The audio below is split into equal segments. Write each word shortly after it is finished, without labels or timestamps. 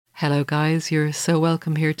Hello guys, you're so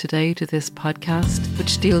welcome here today to this podcast,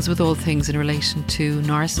 which deals with all things in relation to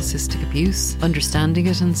narcissistic abuse, understanding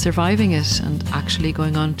it and surviving it, and actually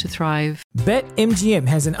going on to thrive. BetMGM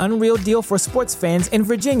has an unreal deal for sports fans in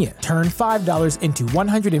Virginia. Turn $5 into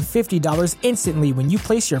 $150 instantly when you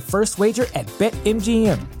place your first wager at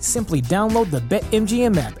BetMGM. Simply download the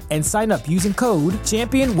BetMGM app and sign up using code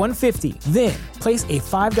Champion150. Then, place a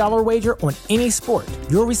 $5 wager on any sport.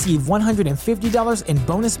 You'll receive $150 in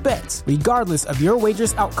bonus bets, regardless of your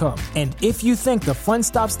wager's outcome. And if you think the fun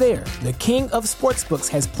stops there, the king of sportsbooks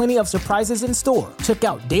has plenty of surprises in store. Check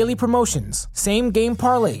out daily promotions, same-game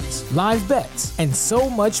parlays, live bets, and so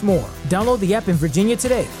much more. Download the app in Virginia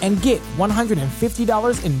today and get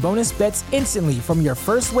 $150 in bonus bets instantly from your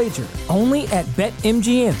first wager, only at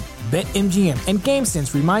BetMGM. BetMGM and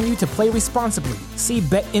GameSense remind you to play responsibly. See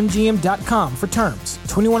BetMGM.com for terms.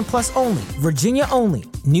 21 plus only. Virginia only.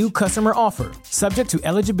 New customer offer. Subject to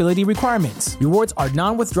eligibility requirements. Rewards are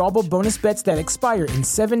non-withdrawable bonus bets that expire in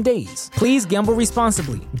 7 days. Please gamble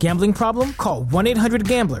responsibly. Gambling problem? Call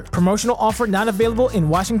 1-800-GAMBLER. Promotional offer not available in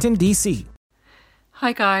Washington, D.C.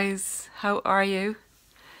 Hi guys, how are you?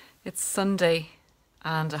 It's Sunday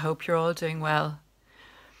and I hope you're all doing well.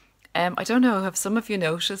 I don't know, have some of you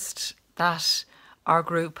noticed that our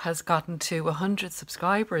group has gotten to 100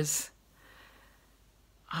 subscribers?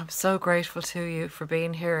 I'm so grateful to you for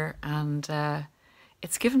being here, and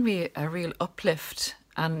it's given me a real uplift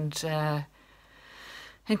and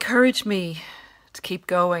encouraged me to keep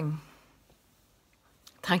going.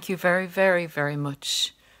 Thank you very, very, very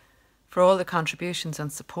much for all the contributions and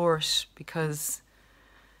support, because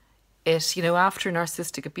after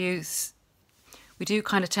narcissistic abuse, we do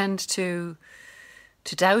kind of tend to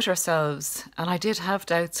doubt ourselves. And I did have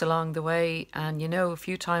doubts along the way. And, a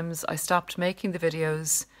few times I stopped making the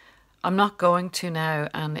videos. I'm not going to now,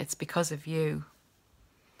 and it's because of you.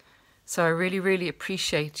 So I really, really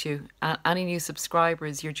appreciate you. And any new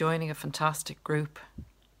subscribers, you're joining a fantastic group.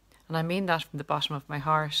 And I mean that from the bottom of my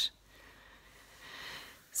heart.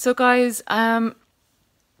 So guys, I've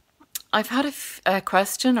had a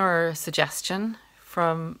question or a suggestion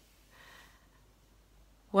from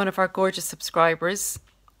one of our gorgeous subscribers.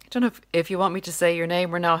 I don't know if you want me to say your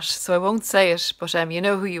name or not, so I won't say it, but you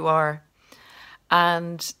know who you are.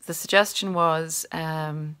 And the suggestion was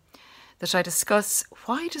that I discuss,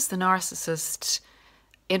 why does the narcissist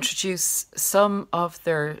introduce some of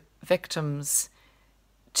their victims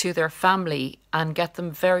to their family and get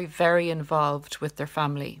them very, very involved with their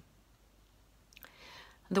family?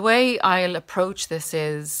 The way I'll approach this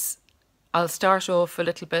is, I'll start off a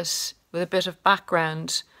little bit with a bit of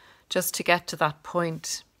background just to get to that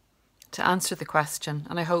point, to answer the question.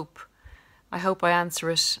 And I hope I answer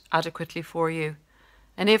it adequately for you.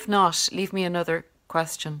 And if not, leave me another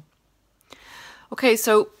question. Okay,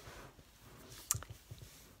 so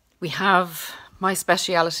we have my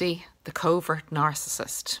speciality, the covert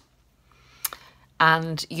narcissist.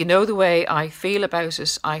 And you know the way I feel about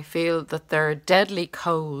it. I feel that they're deadly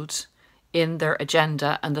cold in their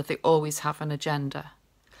agenda and that they always have an agenda.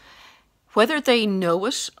 Whether they know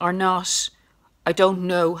it or not, I don't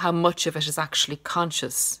know how much of it is actually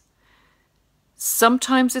conscious.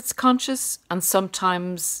 Sometimes it's conscious and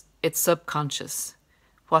sometimes it's subconscious,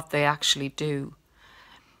 what they actually do.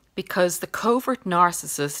 Because the covert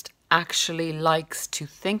narcissist actually likes to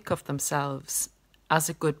think of themselves as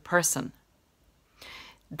a good person.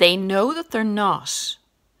 They know that they're not,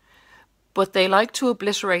 but they like to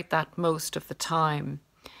obliterate that most of the time.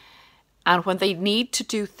 And when they need to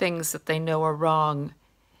do things that they know are wrong,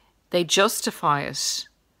 they justify it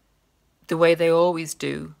the way they always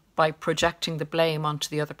do, by projecting the blame onto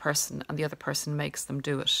the other person, and the other person makes them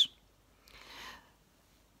do it.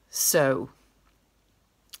 So,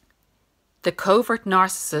 the covert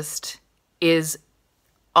narcissist is,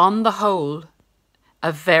 on the whole,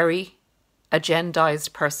 a very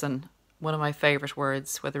agendized person. One of my favourite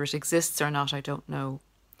words. Whether it exists or not, I don't know.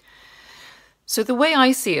 So the way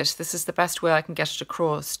I see it, this is the best way I can get it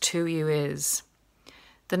across to you, is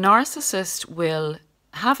the narcissist will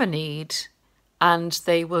have a need and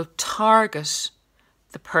they will target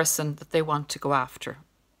the person that they want to go after.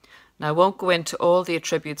 Now, I won't go into all the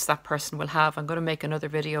attributes that person will have. I'm going to make another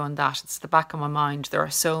video on that. It's the back of my mind. There are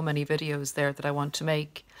so many videos there that I want to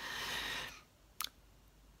make.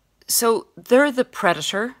 So they're the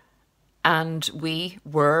predator and we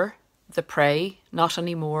were the prey. Not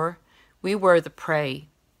anymore. We were the prey.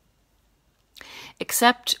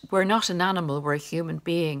 Except we're not an animal, we're a human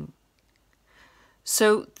being.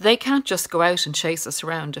 So they can't just go out and chase us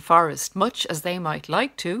around a forest, much as they might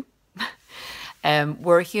like to.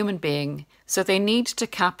 We're a human being, so they need to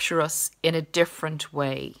capture us in a different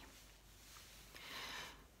way.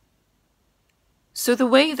 So the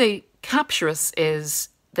way they capture us is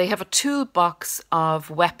they have a toolbox of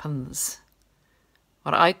weapons,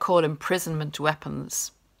 what I call imprisonment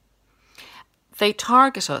weapons. They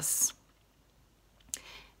target us.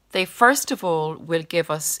 They first of all will give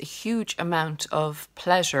us a huge amount of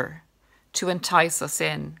pleasure to entice us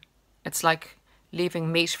in. It's like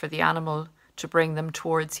leaving meat for the animal to bring them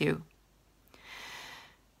towards you.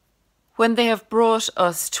 When they have brought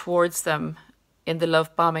us towards them in the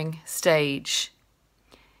love bombing stage,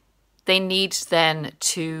 they need then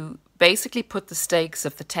to basically put the stakes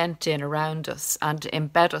of the tent in around us and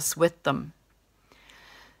embed us with them.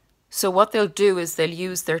 So what they'll do is they'll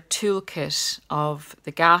use their toolkit of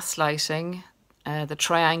the gaslighting, the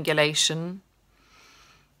triangulation,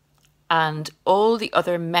 and all the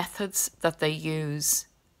other methods that they use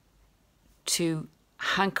to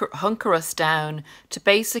hunker us down, to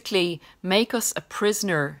basically make us a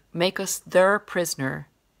prisoner, make us their prisoner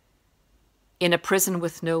in a prison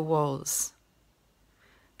with no walls.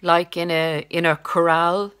 Like in a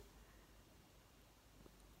corral,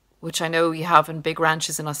 which I know you have in big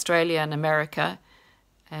ranches in Australia and America,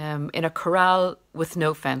 in a corral with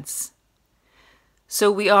no fence.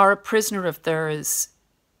 So we are a prisoner of theirs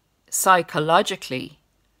psychologically,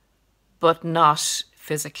 but not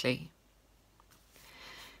physically.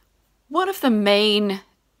 One of the main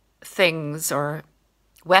things or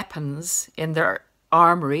weapons in their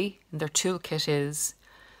armory, in their toolkit, is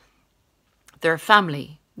their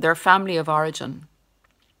family of origin.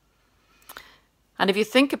 And if you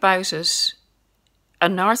think about it, a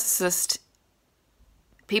narcissist,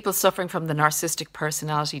 people suffering from the narcissistic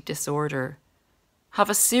personality disorder, have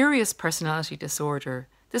a serious personality disorder.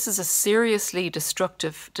 This is a seriously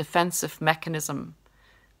destructive defensive mechanism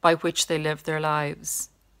by which they live their lives.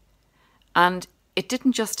 And it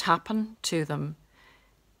didn't just happen to them.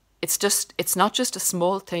 It's not just a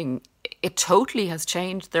small thing. It totally has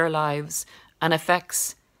changed their lives and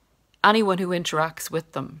affects anyone who interacts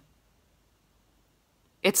with them.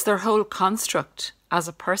 It's their whole construct as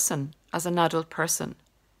a person, as an adult person.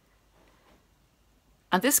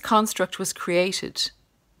 And this construct was created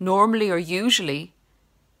normally or usually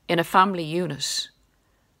in a family unit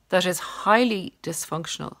that is highly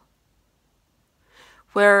dysfunctional,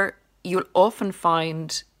 where you'll often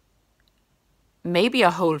find maybe a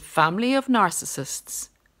whole family of narcissists,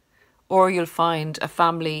 or you'll find a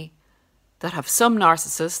family that have some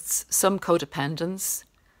narcissists, some codependents,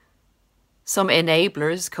 some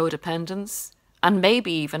enablers, codependents, and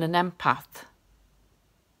maybe even an empath.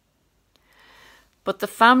 But the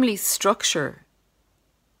family structure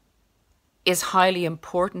is highly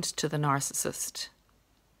important to the narcissist.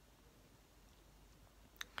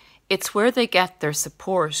 It's where they get their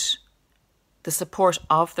support, the support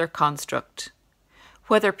of their construct.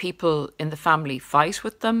 Whether people in the family fight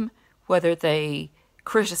with them, whether they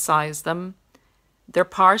criticize them, they're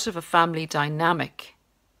part of a family dynamic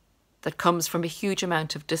that comes from a huge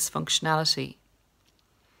amount of dysfunctionality.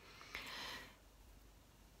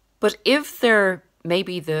 But if they're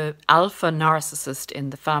maybe the alpha narcissist in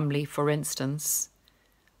the family, for instance,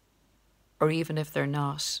 or even if they're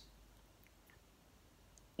not,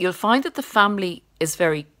 you'll find that the family is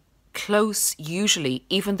very close usually,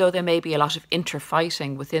 even though there may be a lot of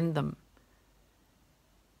interfighting within them.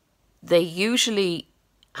 They usually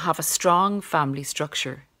have a strong family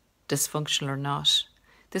structure, dysfunctional or not.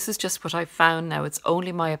 This is just what I've found now. It's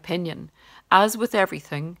only my opinion. As with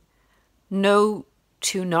everything, no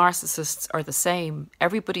two narcissists are the same.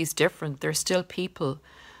 Everybody's different. They're still people.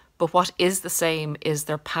 But what is the same is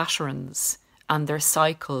their patterns and their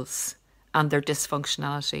cycles and their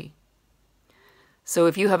dysfunctionality. So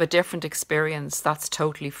if you have a different experience, that's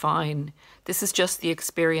totally fine. This is just the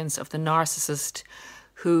experience of the narcissist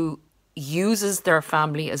who uses their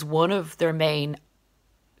family as one of their main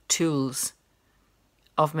tools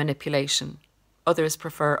of manipulation. Others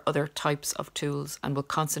prefer other types of tools and will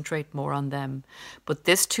concentrate more on them. But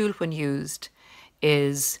this tool, when used,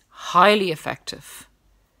 is highly effective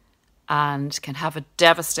and can have a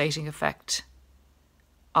devastating effect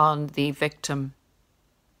on the victim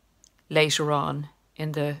later on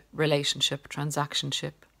in the relationship,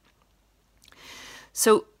 transactionship.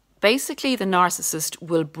 So basically, the narcissist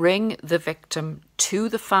will bring the victim to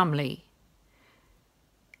the family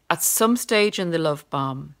at some stage in the love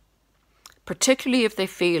bomb, particularly if they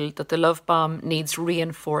feel that the love bomb needs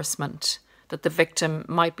reinforcement, that the victim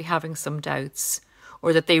might be having some doubts,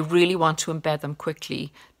 or that they really want to embed them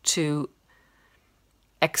quickly to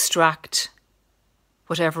extract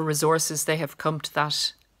whatever resources they have come to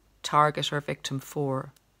that target or victim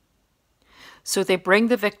for. So they bring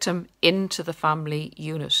the victim into the family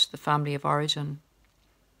unit, the family of origin.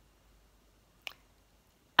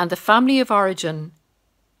 And the family of origin,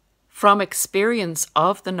 from experience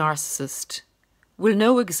of the narcissist, will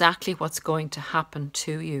know exactly what's going to happen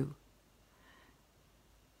to you.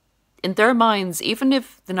 In their minds, even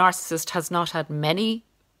if the narcissist has not had many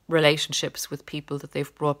relationships with people that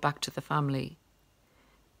they've brought back to the family,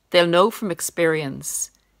 they'll know from experience,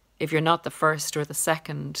 if you're not the first or the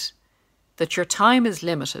second, that your time is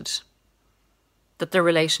limited, that the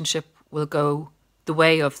relationship will go the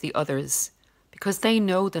way of the others, because they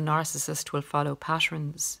know the narcissist will follow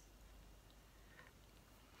patterns.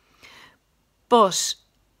 But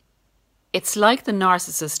it's like the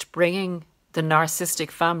narcissist bringing the narcissistic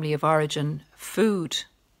family of origin food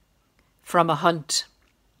from a hunt.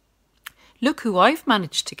 Look who I've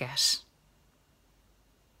managed to get.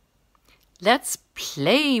 Let's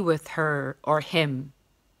play with her or him.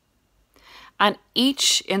 And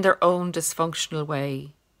each in their own dysfunctional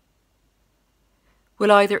way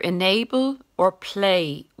will either enable or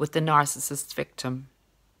play with the narcissist victim.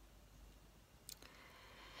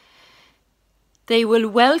 They will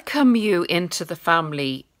welcome you into the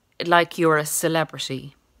family like you're a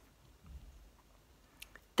celebrity.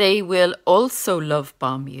 They will also love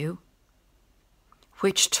bomb you,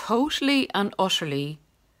 which totally and utterly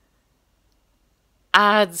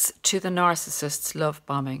adds to the narcissist's love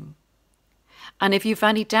bombing. And if you've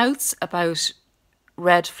any doubts about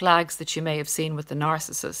red flags that you may have seen with the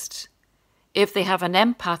narcissist, if they have an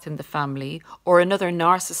empath in the family or another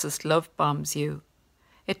narcissist love bombs you,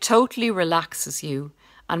 it totally relaxes you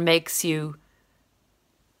and makes you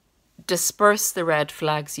disperse the red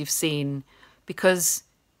flags you've seen, because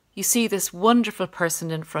you see this wonderful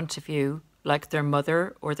person in front of you, like their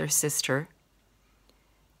mother or their sister,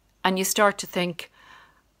 and you start to think,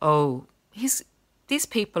 oh, these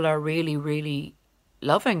people are really, really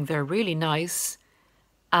loving, they're really nice,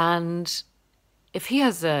 and if he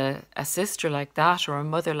has a sister like that, or a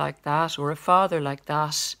mother like that, or a father like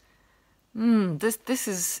that,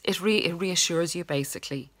 it reassures you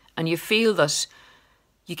basically, and you feel that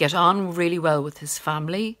you get on really well with his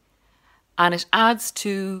family, and it adds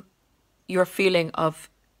to your feeling of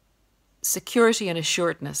security and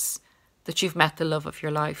assuredness that you've met the love of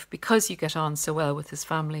your life because you get on so well with his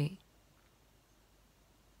family.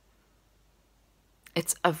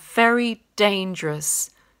 It's a very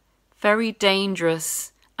dangerous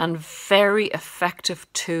and very effective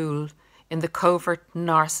tool in the covert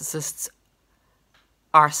narcissist's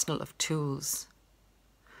arsenal of tools,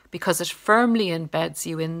 because it firmly embeds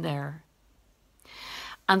you in there.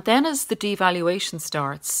 And then as the devaluation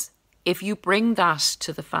starts, if you bring that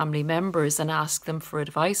to the family members and ask them for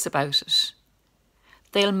advice about it,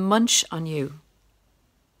 they'll munch on you.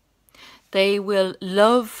 They will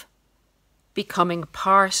love becoming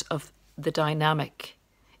part of the dynamic.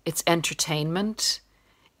 It's entertainment.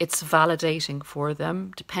 It's validating for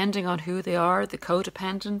them, depending on who they are, the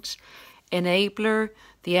codependent, enabler,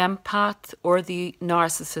 the empath, or the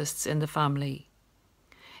narcissists in the family.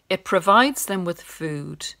 It provides them with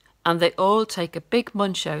food, and they all take a big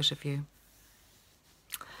munch out of you.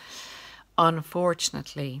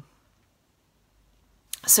 Unfortunately.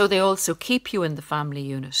 So they also keep you in the family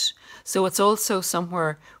unit. So it's also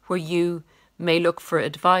somewhere where you may look for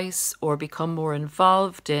advice or become more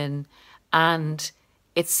involved in, and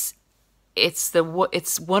it's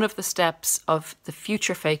one of the steps of the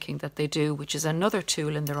future faking that they do, which is another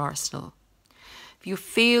tool in their arsenal. If you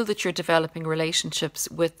feel that you're developing relationships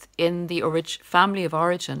within the family of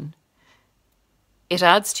origin, it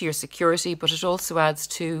adds to your security, but it also adds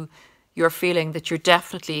to your feeling that you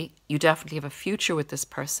definitely have a future with this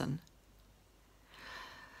person.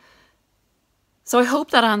 So I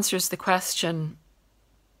hope that answers the question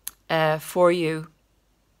for you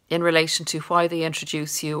in relation to why they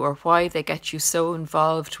introduce you or why they get you so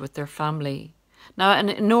involved with their family. Now, in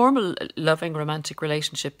a normal, loving, romantic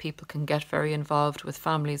relationship, people can get very involved with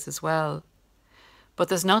families as well. But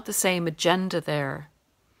there's not the same agenda there.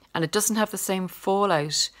 And it doesn't have the same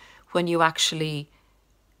fallout when you actually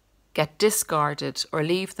get discarded or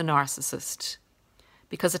leave the narcissist.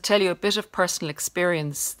 Because I tell you a bit of personal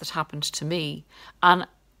experience that happened to me. And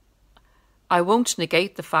I won't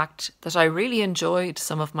negate the fact that I really enjoyed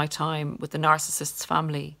some of my time with the narcissist's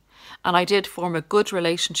family. And I did form a good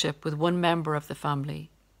relationship with one member of the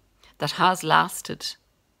family that has lasted.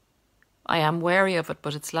 I am wary of it,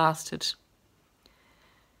 but it's lasted.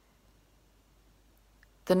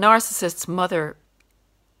 The narcissist's mother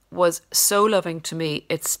was so loving to me,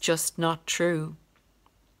 it's just not true.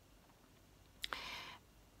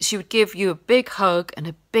 She would give you a big hug and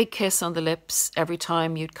a big kiss on the lips every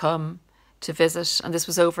time you'd come to visit. And this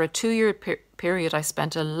was over a 2-year period. I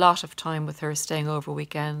spent a lot of time with her, staying over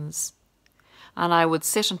weekends. and I would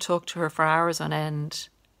sit and talk to her for hours on end.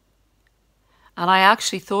 And I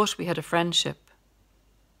actually thought we had a friendship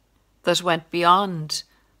that went beyond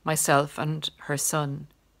myself and her son.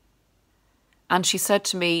 And she said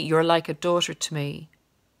to me, "You're like a daughter to me."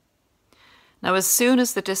 Now, as soon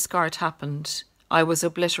as the discard happened, I was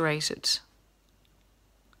obliterated.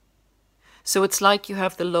 So it's like you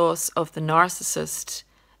have the loss of the narcissist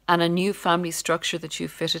and a new family structure that you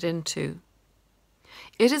fitted into.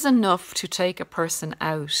 It is enough to take a person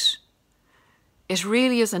out. It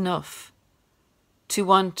really is enough to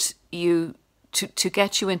want you to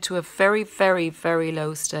get you into a very, very, very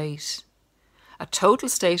low state. A total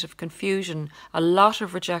state of confusion, a lot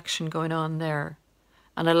of rejection going on there,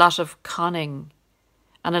 and a lot of conning,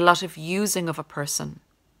 and a lot of using of a person.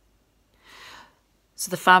 So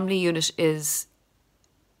the family unit is,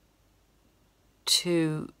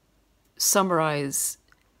 to summarize,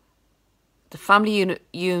 the family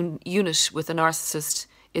unit with a narcissist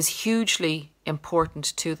is hugely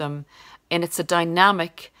important to them, and it's a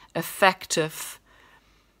dynamic, effective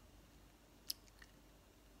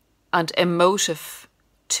and emotive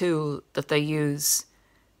tool that they use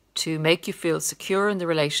to make you feel secure in the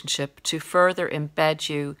relationship, to further embed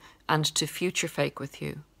you and to future fake with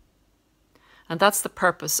you. And that's the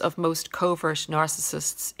purpose of most covert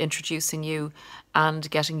narcissists introducing you and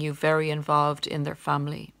getting you very involved in their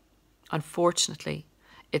family. Unfortunately,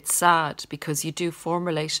 it's sad because you do form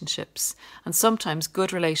relationships, and sometimes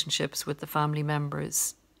good relationships with the family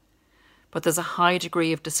members. But there's a high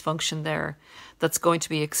degree of dysfunction there that's going to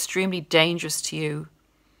be extremely dangerous to you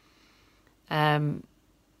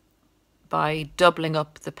by doubling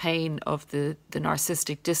up the pain of the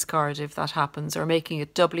narcissistic discard if that happens, or making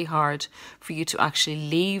it doubly hard for you to actually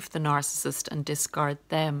leave the narcissist and discard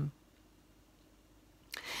them.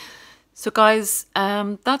 So guys,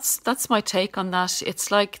 that's my take on that.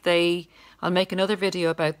 It's like I'll make another video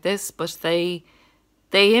about this, but they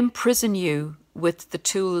imprison you with the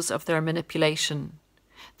tools of their manipulation.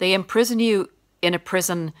 They imprison you in a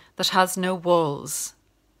prison that has no walls.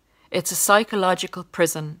 It's a psychological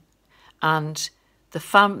prison, and the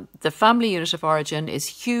family unit of origin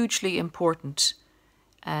is hugely important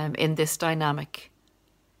in this dynamic.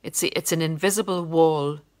 It's an invisible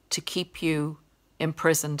wall to keep you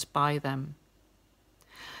imprisoned by them.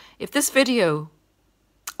 If this video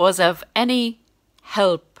was of any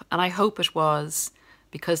help, and I hope it was,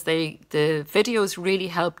 because the videos really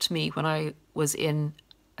helped me when I was in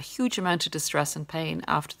a huge amount of distress and pain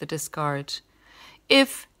after the discard.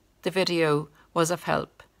 If the video was of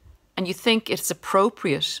help and you think it's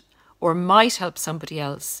appropriate or might help somebody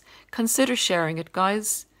else, consider sharing it,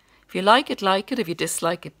 guys. If you like it, like it. If you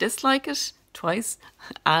dislike it, dislike it twice.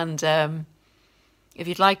 And if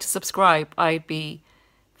you'd like to subscribe, I'd be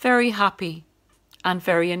very happy and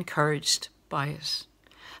very encouraged by it.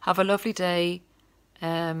 Have a lovely day.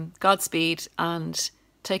 Godspeed, and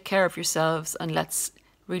take care of yourselves, and let's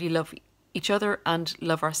really love each other and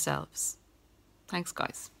love ourselves. Thanks,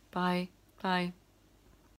 guys. Bye. Bye.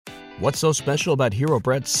 What's so special about Hero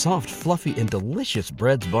Bread's soft, fluffy, and delicious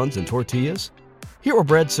breads, buns, and tortillas? Hero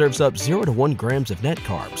Bread serves up 0 to 1 grams of net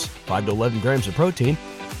carbs, 5 to 11 grams of protein,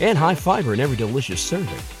 and high fiber in every delicious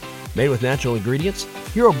serving. Made with natural ingredients,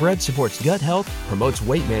 Hero Bread supports gut health, promotes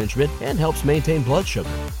weight management, and helps maintain blood sugar.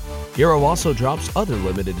 Hero also drops other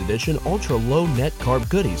limited edition ultra-low net carb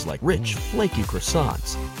goodies like rich, flaky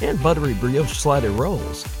croissants and buttery brioche slider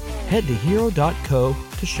rolls. Head to hero.co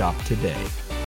to shop today.